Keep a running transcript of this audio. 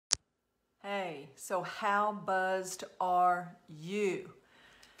Hey, so how buzzed are you?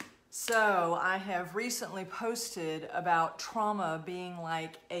 So I have recently posted about trauma being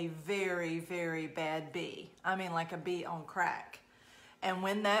like a very, very bad bee. I mean like a bee on crack. And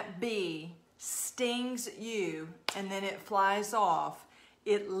when that bee stings you and then it flies off,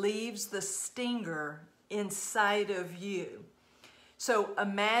 it leaves the stinger inside of you. So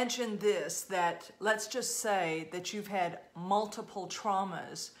imagine this, that let's just say that you've had multiple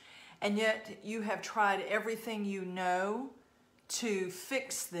traumas and yet you have tried everything you know to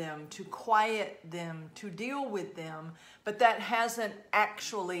fix them, to quiet them, to deal with them, but that hasn't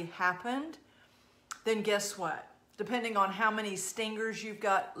actually happened. Then guess what? Depending on how many stingers you've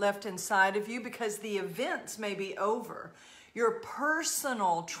got left inside of you, because the events may be over, your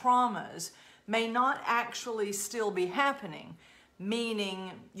personal traumas may not actually still be happening,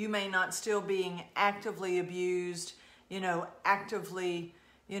 meaning you may not still being actively abused, actively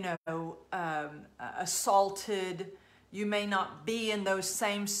assaulted. You may not be in those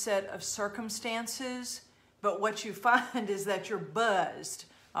same set of circumstances, but what you find is that you're buzzed,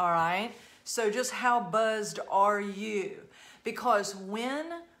 all right? So just how buzzed are you? Because when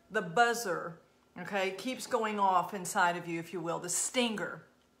the buzzer, keeps going off inside of you, if you will, the stinger.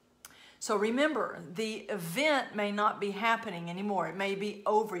 So remember, the event may not be happening anymore. It may be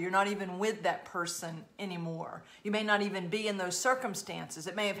over. You're not even with that person anymore. You may not even be in those circumstances.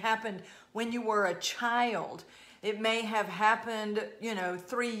 It may have happened when you were a child. It may have happened,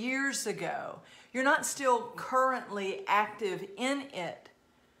 3 years ago. You're not still currently active in it,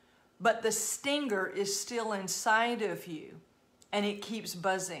 but the stinger is still inside of you and it keeps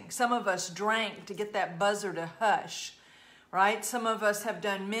buzzing. Some of us drank to get that buzzer to hush. Right? Some of us have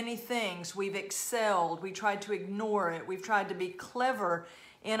done many things. We've excelled. We tried to ignore it. We've tried to be clever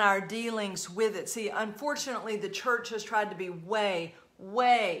in our dealings with it. See, unfortunately, the church has tried to be way,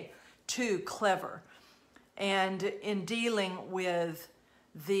 way too clever and in dealing with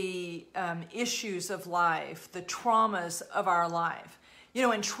the issues of life, the traumas of our life.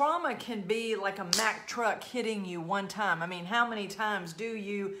 And trauma can be like a Mack truck hitting you one time. I mean, how many times do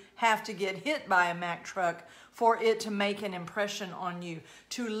you have to get hit by a Mack truck for it to make an impression on you,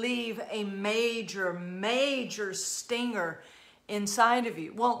 to leave a major, major stinger inside of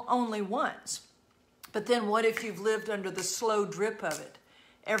you? Well, only once. But then what if you've lived under the slow drip of it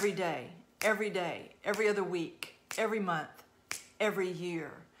every day, every other week, every month, every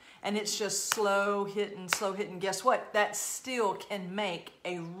year? And it's just slow hitting. Guess what? That still can make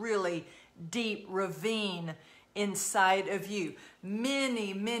a really deep ravine inside of you.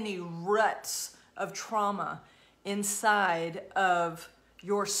 Many, many ruts of trauma inside of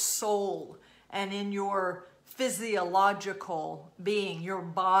your soul and in your physiological being, your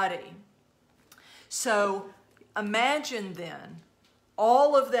body. So imagine then,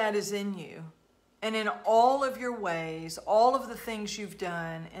 all of that is in you. And in all of your ways, all of the things you've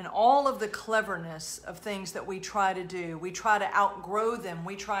done, and all of the cleverness of things that we try to do, we try to outgrow them,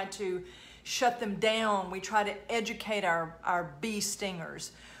 we try to shut them down, we try to educate our bee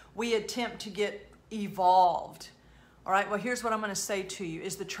stingers, we attempt to get evolved. All right, well, here's what I'm going to say to you,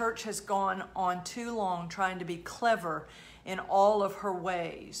 is the church has gone on too long trying to be clever in all of her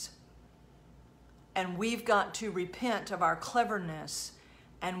ways. And we've got to repent of our cleverness,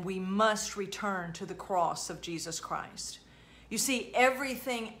 and we must return to the cross of Jesus Christ. You see,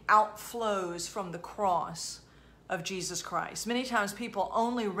 everything outflows from the cross of Jesus Christ. Many times people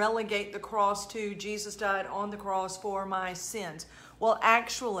only relegate the cross to Jesus died on the cross for my sins. Well,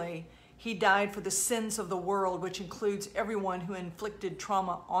 actually, he died for the sins of the world, which includes everyone who inflicted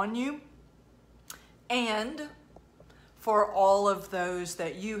trauma on you, and for all of those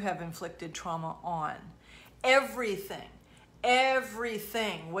that you have inflicted trauma on.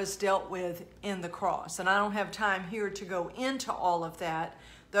 Everything was dealt with in the cross. And I don't have time here to go into all of that.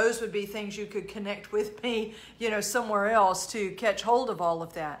 Those would be things you could connect with me, somewhere else to catch hold of all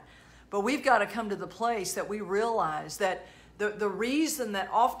of that. But we've got to come to the place that we realize that the reason that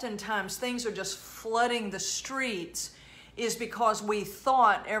oftentimes things are just flooding the streets is because we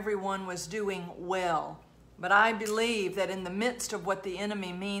thought everyone was doing well. But I believe that in the midst of what the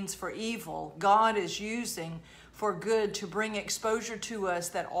enemy means for evil, God is using for good to bring exposure to us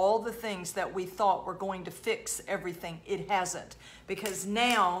that all the things that we thought were going to fix everything, it hasn't. Because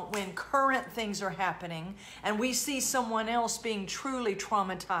now when current things are happening and we see someone else being truly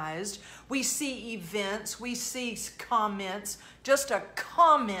traumatized, we see events, we see comments, just a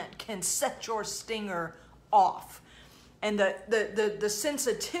comment can set your stinger off. And the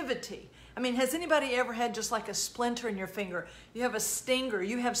sensitivity, I mean, has anybody ever had just like a splinter in your finger? You have a stinger,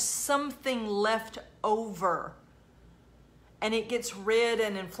 you have something left over. and it gets red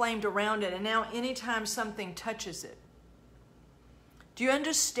and inflamed around it. And now anytime something touches it, do you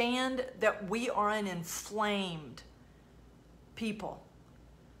understand that we are an inflamed people?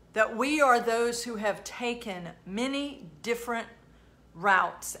 That we are those who have taken many different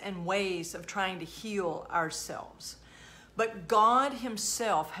routes and ways of trying to heal ourselves. But God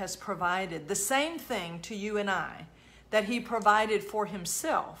himself has provided the same thing to you and I that he provided for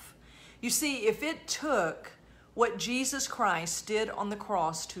himself. You see, if it took what Jesus Christ did on the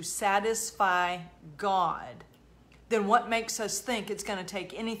cross to satisfy God, then what makes us think it's going to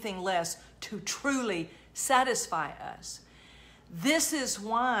take anything less to truly satisfy us? This is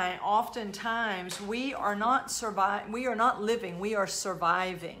why oftentimes we are not living, we are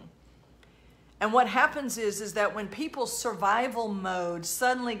surviving. And what happens is that when people's survival mode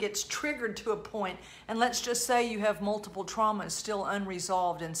suddenly gets triggered to a point, and let's just say you have multiple traumas still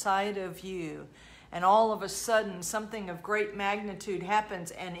unresolved inside of you, and all of a sudden something of great magnitude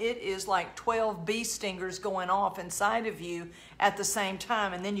happens, and it is like 12 bee stingers going off inside of you at the same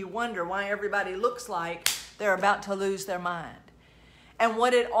time, and then you wonder why everybody looks like they're about to lose their mind. And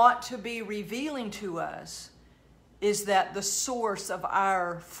what it ought to be revealing to us is that the source of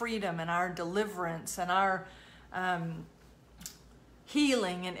our freedom and our deliverance and our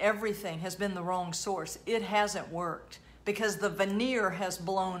healing and everything has been the wrong source. It hasn't worked because the veneer has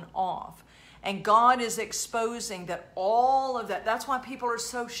blown off. And God is exposing that all of that. That's why people are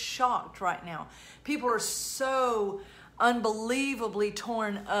so shocked right now. People are so unbelievably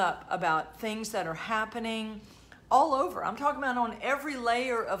torn up about things that are happening all over. I'm talking about on every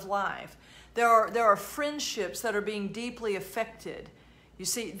layer of life. There are friendships that are being deeply affected. You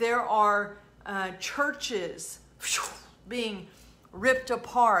see, there are churches being ripped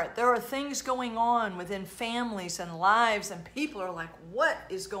apart. There are things going on within families and lives, and people are like, what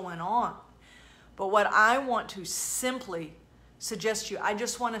is going on? But what I want to simply suggest to you, I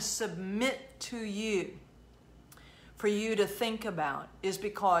just want to submit to you for you to think about, is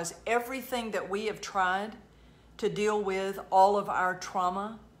because everything that we have tried to deal with all of our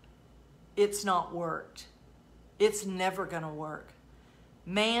trauma, it's not worked. It's never going to work.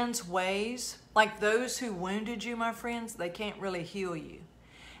 Man's ways, like those who wounded you, my friends, they can't really heal you.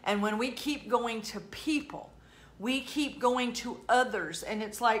 And when we keep going to people, we keep going to others, and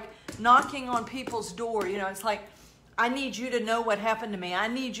it's like knocking on people's door. You know, it's like, I need you to know what happened to me. I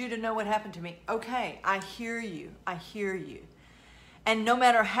need you to know what happened to me. Okay, I hear you. I hear you. And no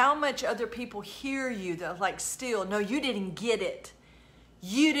matter how much other people hear you, they're like, still, no, you didn't get it.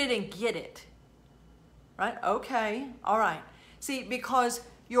 You didn't get it. Right? Okay. All right. See, because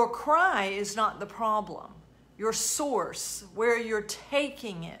your cry is not the problem. Your source, where you're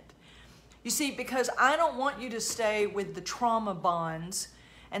taking it. You see, because I don't want you to stay with the trauma bonds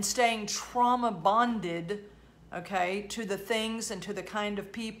and staying trauma bonded, okay, to the things and to the kind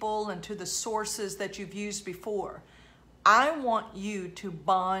of people and to the sources that you've used before. I want you to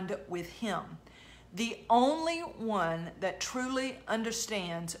bond with him. The only one that truly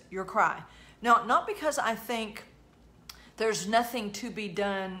understands your cry. Now, not because I think there's nothing to be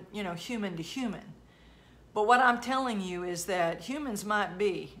done, you know, human to human. But what I'm telling you is that humans might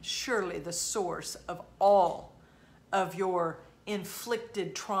be surely the source of all of your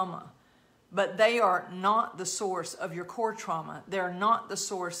inflicted trauma. But they are not the source of your core trauma. They're not the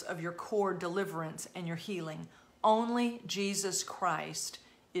source of your core deliverance and your healing. Only Jesus Christ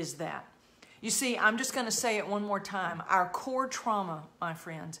is that. You see, I'm just going to say it one more time. Our core trauma, my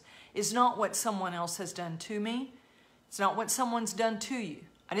friends, is not what someone else has done to me. It's not what someone's done to you.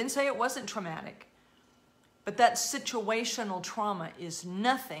 I didn't say it wasn't traumatic. But that situational trauma is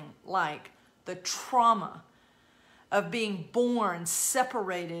nothing like the trauma of being born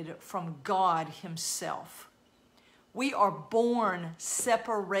separated from God himself. We are born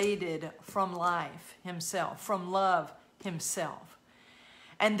separated from life himself, from love himself.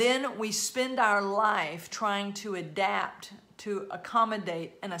 And then we spend our life trying to adapt, to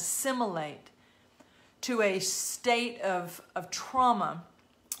accommodate and assimilate to a state of trauma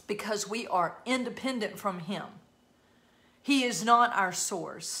because we are independent from him. He is not our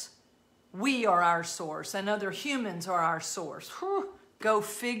source. We are our source, and other humans are our source. Whew, go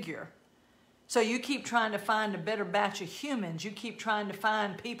figure. So you keep trying to find a better batch of humans. You keep trying to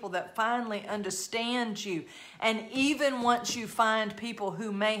find people that finally understand you. And even once you find people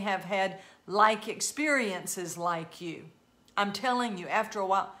who may have had like experiences like you, I'm telling you, after a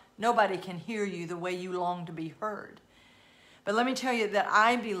while, nobody can hear you the way you long to be heard. But let me tell you that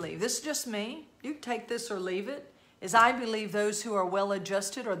I believe, this is just me, you can take this or leave it, is I believe those who are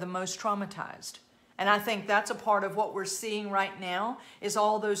well-adjusted are the most traumatized. And I think that's a part of what we're seeing right now, is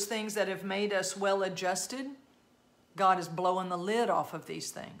all those things that have made us well-adjusted. God is blowing the lid off of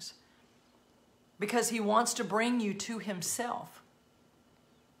these things. Because he wants to bring you to himself.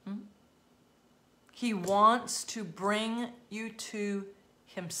 He wants to bring you to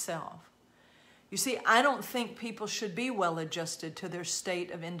himself. You see, I don't think people should be well adjusted to their state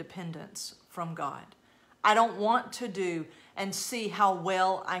of independence from God. I don't want to do and see how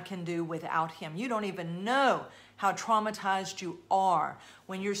well I can do without him. You don't even know how traumatized you are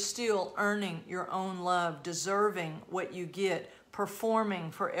when you're still earning your own love, deserving what you get,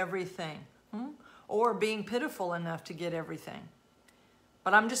 performing for everything, or being pitiful enough to get everything.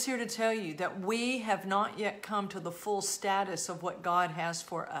 But I'm just here to tell you that we have not yet come to the full status of what God has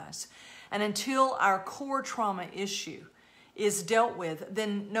for us. And until our core trauma issue is dealt with,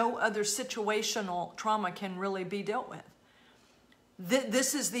 then no other situational trauma can really be dealt with.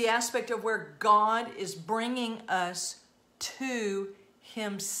 This is the aspect of where God is bringing us to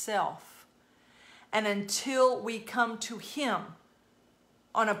himself. And until we come to him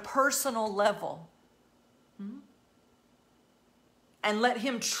on a personal level, and let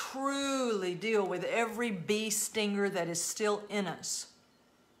him truly deal with every bee stinger that is still in us,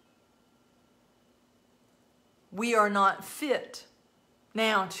 we are not fit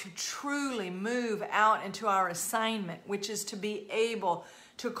now to truly move out into our assignment, which is to be able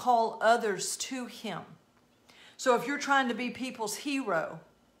to call others to him. So if you're trying to be people's hero,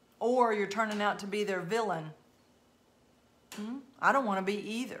 or you're turning out to be their villain, I don't want to be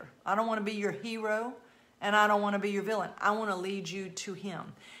either. I don't want to be your hero, and I don't want to be your villain. I want to lead you to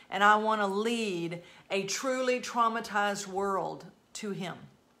him. And I want to lead a truly traumatized world to him.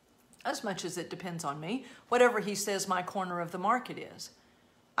 As much as it depends on me, whatever he says my corner of the market is.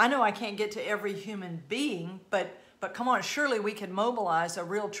 I know I can't get to every human being, but come on, surely we can mobilize a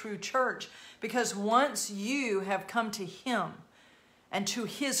real true church, because once you have come to him and to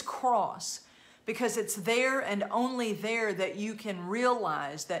his cross, because it's there and only there that you can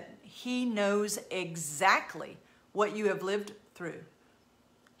realize that he knows exactly what you have lived through.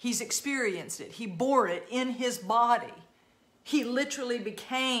 He's experienced it. He bore it in his body. He literally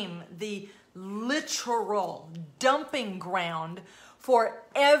became the literal dumping ground for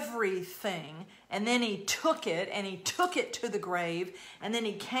everything. And then he took it, and he took it to the grave, and then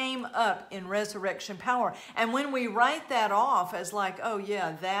he came up in resurrection power. And when we write that off as like, oh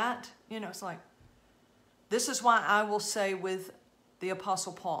yeah, that, it's like, this is why I will say with the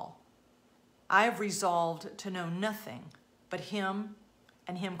Apostle Paul, I have resolved to know nothing but him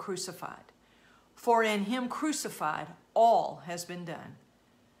and him crucified. For in him crucified, all has been done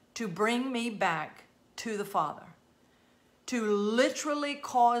to bring me back to the Father, to literally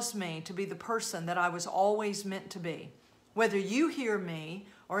cause me to be the person that I was always meant to be. Whether you hear me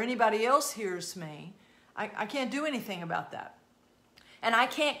or anybody else hears me, I can't do anything about that. And I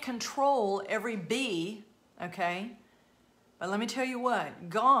can't control every bee, okay? But let me tell you what,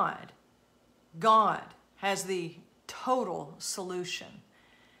 God has the total solution.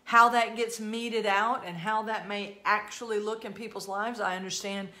 How that gets meted out and how that may actually look in people's lives, I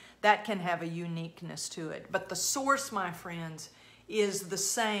understand that can have a uniqueness to it. But the source, my friends, is the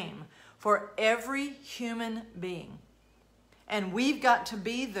same for every human being. And we've got to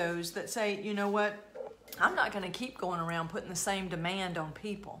be those that say, you know what, I'm not going to keep going around putting the same demand on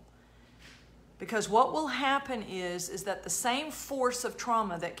people. Because what will happen is that the same force of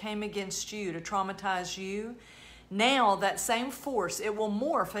trauma that came against you to traumatize you, now that same force, it will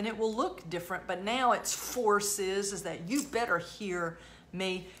morph and it will look different, but now its force is that you better hear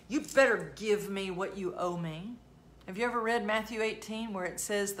me. You better give me what you owe me. Have you ever read Matthew 18 where it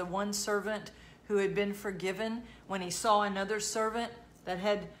says the one servant who had been forgiven, when he saw another servant that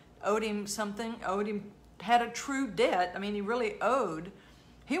had owed him something, had a true debt, he really owed,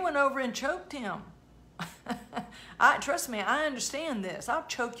 he went over and choked him. Trust me, I understand this. I'll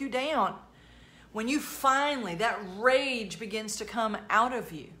choke you down. When you finally, that rage begins to come out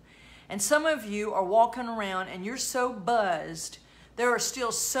of you. And some of you are walking around and you're so buzzed. There are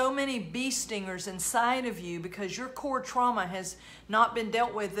still so many bee stingers inside of you because your core trauma has not been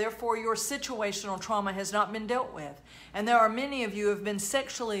dealt with. Therefore, your situational trauma has not been dealt with. And there are many of you who have been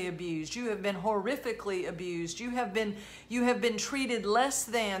sexually abused. You have been horrifically abused. You have been treated less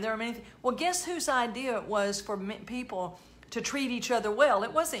than. There are many. Well, guess whose idea it was for people to treat each other well?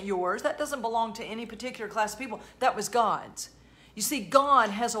 It wasn't yours. That doesn't belong to any particular class of people. That was God's. You see, God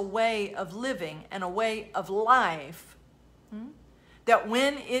has a way of living and a way of life that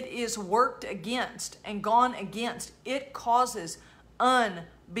when it is worked against and gone against, it causes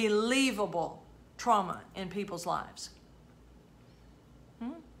unbelievable trauma in people's lives.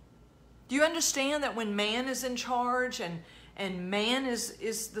 Do you understand that when man is in charge and man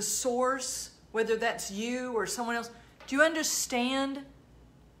is the source, whether that's you or someone else, Do you understand?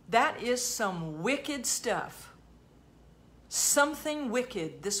 That is some wicked stuff. Something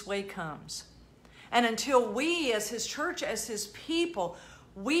wicked this way comes. And until we, as his church, as his people,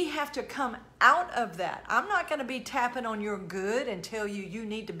 we have to come out of that. I'm not going to be tapping on your good and tell you you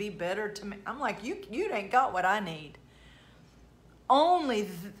need to be better to me. I'm like, you ain't got what I need. Only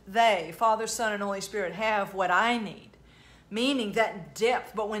they, Father, Son, and Holy Spirit, have what I need. Meaning that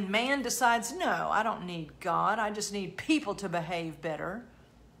depth. But when man decides, no, I don't need God. I just need people to behave better.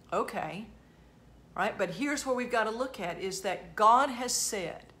 Okay. Right? But here's where we've got to look at is that God has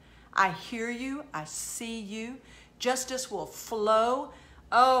said, I hear you. I see you. Justice will flow.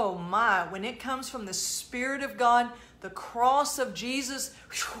 Oh my, when it comes from the Spirit of God, the cross of Jesus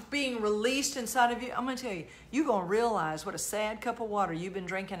being released inside of you, I'm going to tell you, you're going to realize what a sad cup of water you've been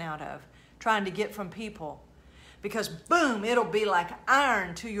drinking out of, trying to get from people. Because boom, it'll be like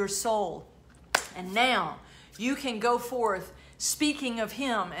iron to your soul. And now you can go forth speaking of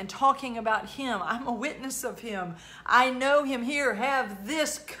him and talking about him. I'm a witness of him. I know him. Here, have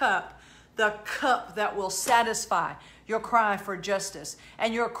this cup, the cup that will satisfy your cry for justice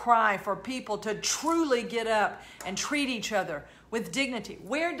and your cry for people to truly get up and treat each other with dignity.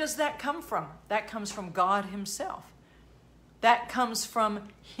 Where does that come from? That comes from God himself. That comes from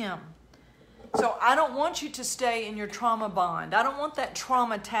him. So I don't want you to stay in your trauma bond. I don't want that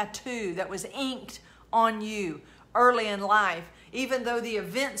trauma tattoo that was inked on you early in life. Even though the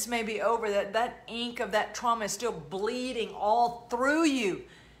events may be over, that ink of that trauma is still bleeding all through you.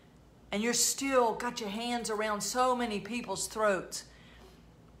 And you're still got your hands around so many people's throats.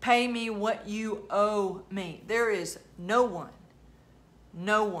 Pay me what you owe me. There is no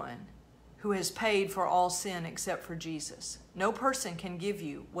one who has paid for all sin except for Jesus. No person can give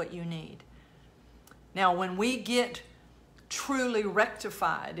you what you need. Now, when we get truly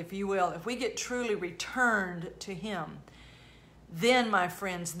rectified, if you will, if we get truly returned to him, then, my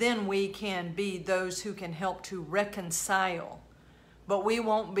friends, then we can be those who can help to reconcile. But we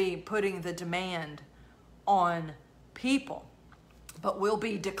won't be putting the demand on people, but we'll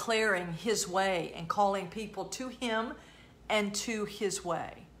be declaring his way and calling people to him and to his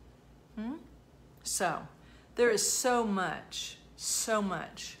way. So there is so much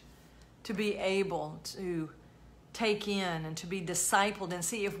to be able to take in and to be discipled. And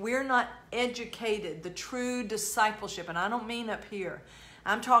see, if we're not educated, the true discipleship, and I don't mean up here,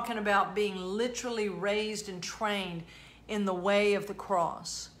 I'm talking about being literally raised and trained in the way of the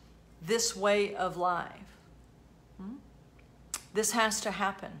cross, this way of life. This has to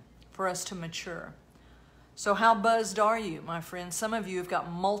happen for us to mature. So how buzzed are you, my friends? Some of you have got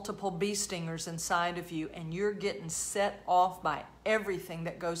multiple bee stingers inside of you, and you're getting set off by everything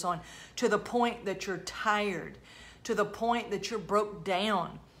that goes on, to the point that you're tired, to the point that you're broke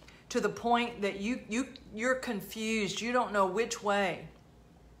down, to the point that you're confused. You don't know which way.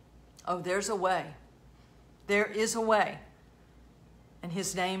 Oh, there's a way. There is a way, and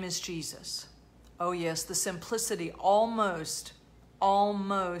his name is Jesus. Oh yes, the simplicity almost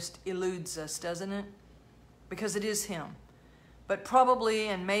eludes us, doesn't it? Because it is him. But probably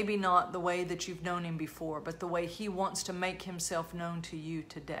and maybe not the way that you've known him before, but the way he wants to make himself known to you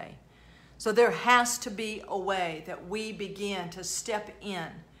today. So there has to be a way that we begin to step in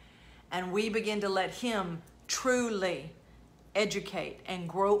and we begin to let him truly educate and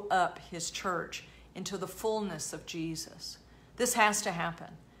grow up his church into the fullness of Jesus. This has to happen.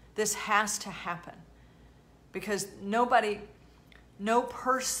 This has to happen. Because no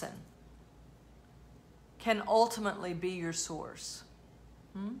person can ultimately be your source.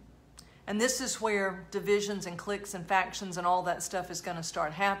 And this is where divisions and cliques and factions and all that stuff is going to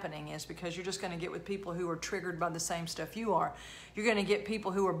start happening, is because you're just going to get with people who are triggered by the same stuff you are. You're going to get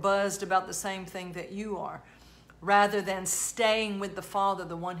people who are buzzed about the same thing that you are, rather than staying with the Father,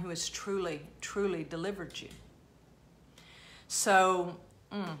 the one who has truly, truly delivered you. So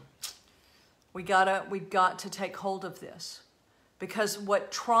we've got to take hold of this. Because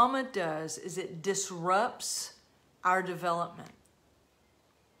what trauma does is it disrupts our development.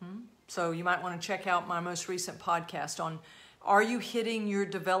 So you might want to check out my most recent podcast on, are you hitting your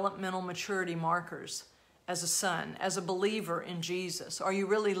developmental maturity markers as a son, as a believer in Jesus? Are you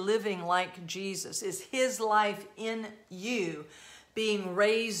really living like Jesus? Is his life in you being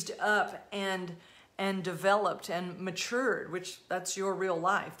raised up and developed and matured, which that's your real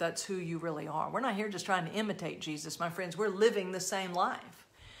life. That's who you really are. We're not here just trying to imitate Jesus, my friends. We're living the same life.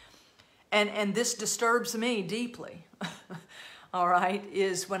 And this disturbs me deeply, all right,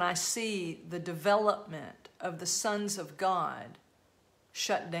 is when I see the development of the sons of God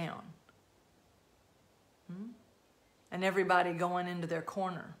shut down. And everybody going into their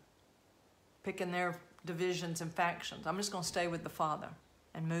corner, picking their divisions and factions. I'm just going to stay with the Father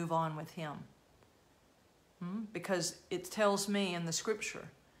and move on with Him. Because it tells me in the Scripture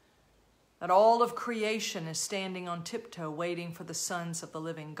that all of creation is standing on tiptoe waiting for the sons of the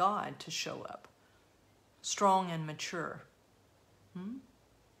living God to show up, strong and mature.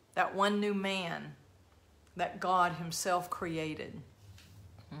 That one new man that God Himself created.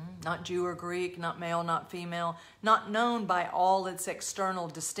 Not Jew or Greek, not male, not female, not known by all its external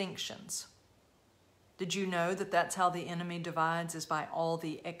distinctions. Did you know that that's how the enemy divides, is by all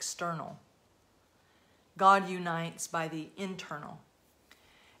the external? God unites by the internal.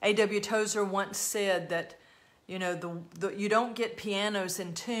 A.W. Tozer once said that, you know, you don't get pianos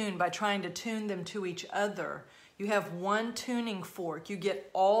in tune by trying to tune them to each other. You have one tuning fork. You get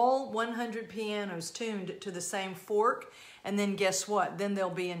all 100 pianos tuned to the same fork, and then guess what? Then they'll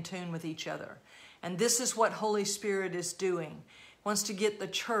be in tune with each other. And this is what Holy Spirit is doing. He wants to get the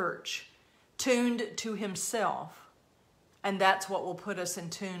church tuned to Himself. And that's what will put us in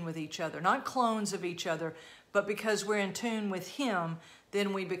tune with each other. Not clones of each other, but because we're in tune with Him,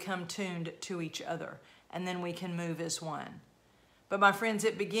 then we become tuned to each other. And then we can move as one. But my friends,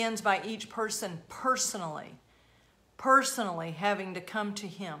 it begins by each person personally having to come to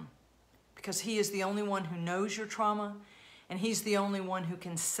Him. Because He is the only one who knows your trauma. And He's the only one who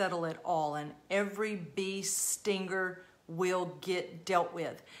can settle it all. And every beast, stinger will get dealt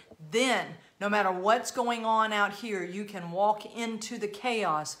with. Then, no matter what's going on out here, you can walk into the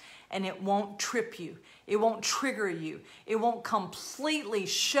chaos and it won't trip you. It won't trigger you. It won't completely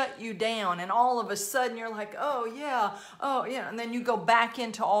shut you down. And all of a sudden you're like, oh yeah. And then you go back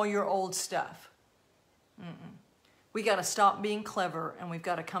into all your old stuff. We got to stop being clever and we've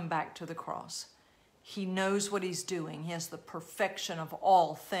got to come back to the cross. He knows what He's doing. He has the perfection of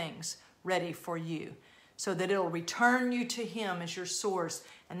all things ready for you, so that it'll return you to Him as your source,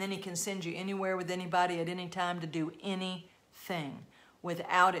 and then He can send you anywhere with anybody at any time to do anything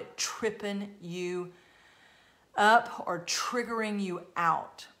without it tripping you up or triggering you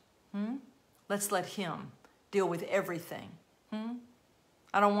out. Let's let Him deal with everything.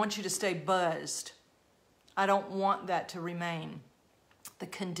 I don't want you to stay buzzed. I don't want that to remain the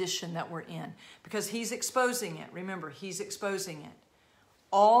condition that we're in, because He's exposing it. Remember, He's exposing it.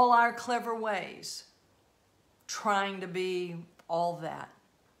 All our clever ways, trying to be all that.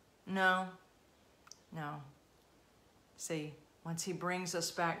 No. See, once He brings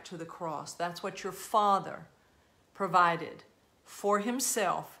us back to the cross, that's what your Father provided for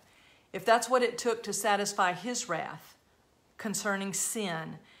Himself. If that's what it took to satisfy His wrath concerning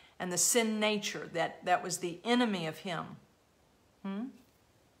sin and the sin nature that was the enemy of Him,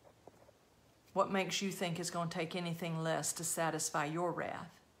 what makes you think it's going to take anything less to satisfy your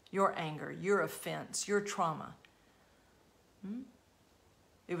wrath, your anger, your offense, your trauma?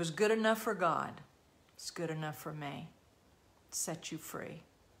 It was good enough for God. It's good enough for me. Set you free.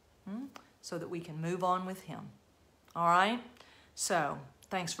 So that we can move on with Him. All right? So,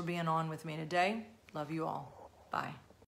 thanks for being on with me today. Love you all. Bye.